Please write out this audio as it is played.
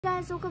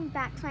Guys, welcome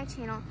back to my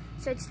channel.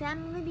 So today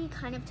I'm going to be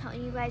kind of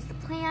telling you guys the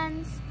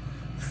plans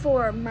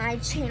for my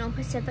channel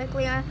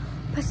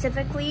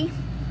specifically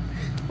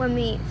when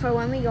we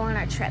go on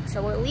our trip.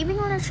 So we're leaving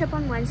on our trip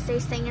on Wednesday,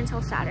 staying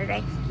until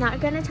Saturday. Not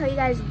going to tell you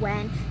guys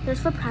when,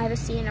 just for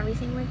privacy and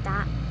everything like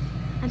that.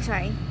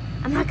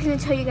 I'm not going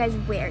to tell you guys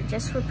where,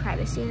 just for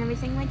privacy and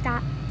everything like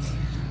that.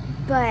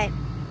 But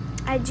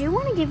I do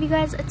want to give you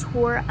guys a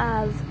tour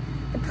of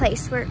the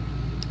place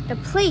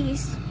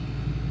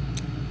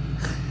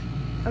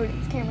oh,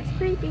 this camera's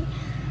creepy.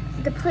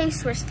 The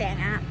place we're staying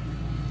at.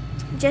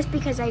 Just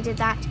because I did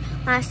that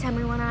last time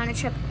we went on a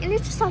trip. And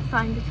it's just so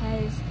fun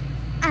because,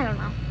 I don't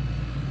know.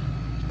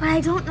 But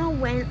I don't know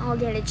when I'll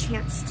get a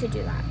chance to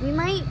do that. We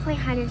might play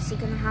hide and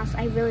seek in the house.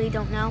 I really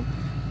don't know.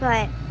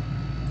 But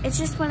it's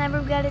just whenever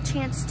we get a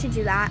chance to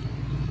do that.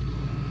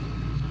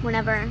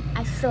 Whenever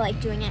I feel like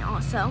doing it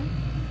also.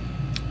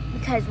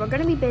 Because we're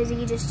going to be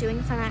busy just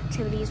doing fun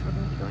activities. We're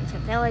going to be going to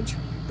village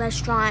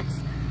restaurants.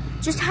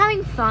 Just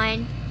having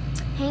fun.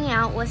 Hang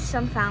out with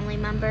some family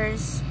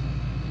members.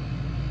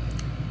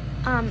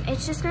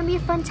 It's just gonna be a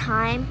fun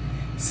time.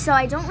 So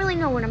I don't really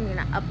know when I'm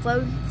gonna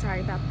upload.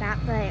 Sorry about that,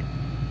 but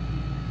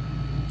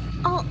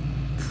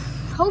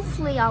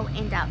hopefully I'll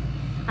end up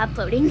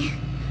uploading.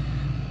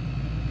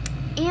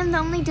 And the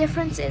only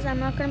difference is I'm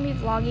not gonna be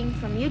vlogging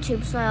from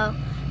YouTube, so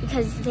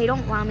because they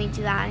don't allow me to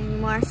do that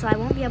anymore, so I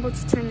won't be able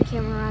to turn the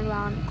camera around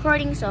while I'm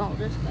recording. So I'll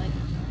just go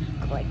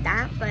like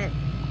that, but.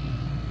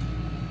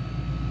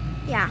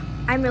 Yeah,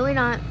 I'm really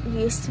not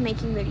used to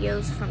making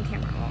videos from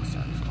camera roll,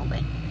 so it's a little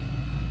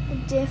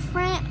bit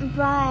different,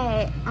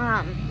 but,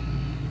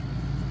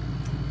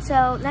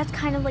 so that's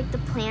kind of like the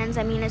plans.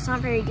 I mean, it's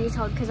not very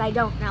detailed because I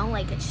don't know,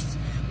 like, it's just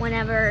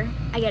whenever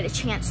I get a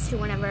chance to,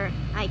 whenever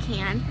I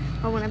can,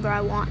 or whenever I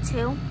want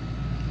to,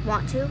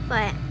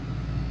 but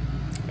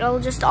it'll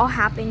just all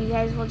happen. You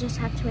guys will just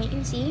have to wait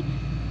and see,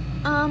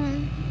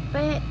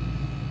 but,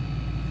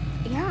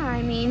 yeah,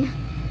 I mean,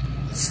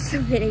 it's just a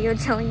video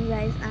telling you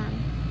guys,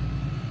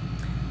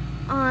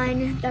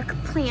 on the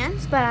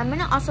plans, but I'm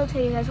gonna also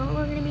tell you guys what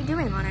we're gonna be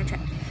doing on our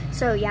trip.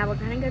 So yeah, we're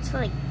gonna go to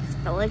like this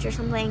village or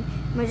something.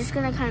 We're just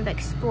gonna kind of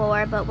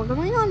explore, but we're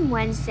going on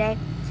Wednesday,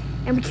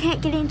 and we can't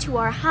get into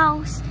our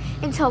house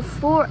until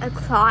 4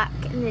 o'clock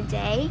in the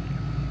day,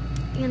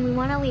 and we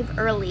want to leave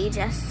early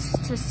just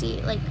to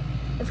see like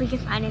if we can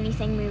find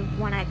anything we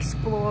want to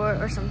explore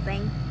or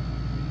something.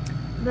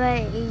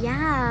 But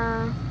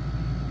yeah,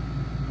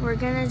 we're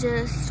gonna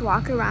just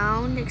walk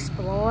around,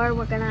 explore.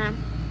 We're gonna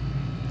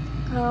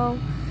go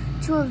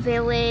to a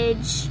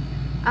village.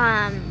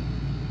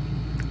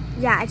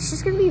 Yeah, it's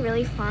just gonna be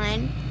really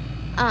fun.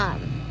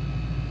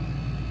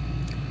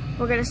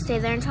 We're gonna stay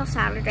there until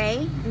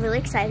Saturday. I'm really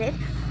excited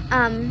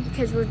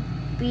because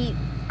we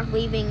are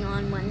leaving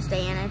on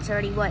Wednesday and it's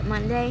already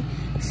Monday,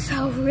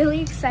 so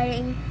really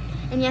exciting.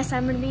 And yes,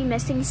 I'm gonna be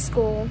missing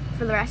school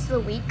for the rest of the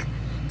week.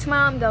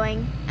 Tomorrow I'm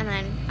going, and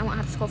then I won't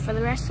have school for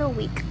the rest of the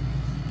week.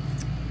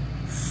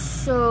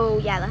 So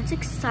yeah, that's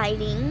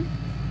exciting.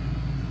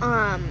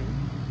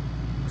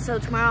 So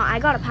tomorrow, I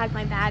gotta pack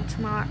my bag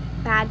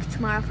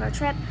tomorrow for a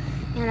trip,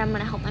 and I'm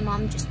gonna help my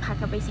mom just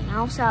pack everything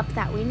else up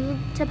that we need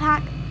to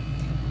pack.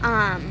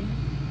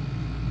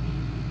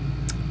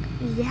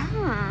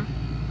 Yeah,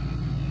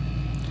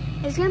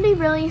 it's gonna be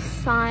really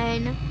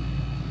fun.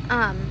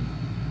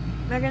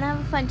 We're gonna have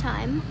a fun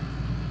time,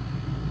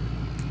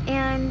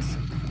 and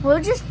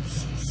we'll just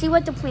see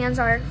what the plans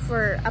are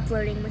for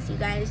uploading with you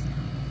guys.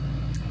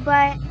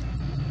 But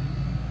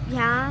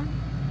yeah,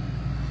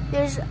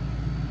 there's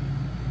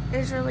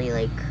really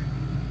like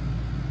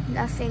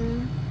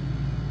nothing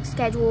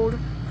scheduled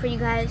for you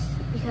guys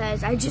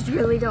because I just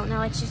really don't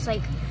know. It's just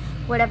like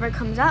whatever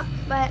comes up.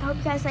 But I hope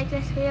you guys like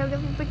this video.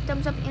 Give it a big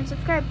thumbs up and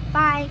subscribe.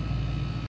 Bye.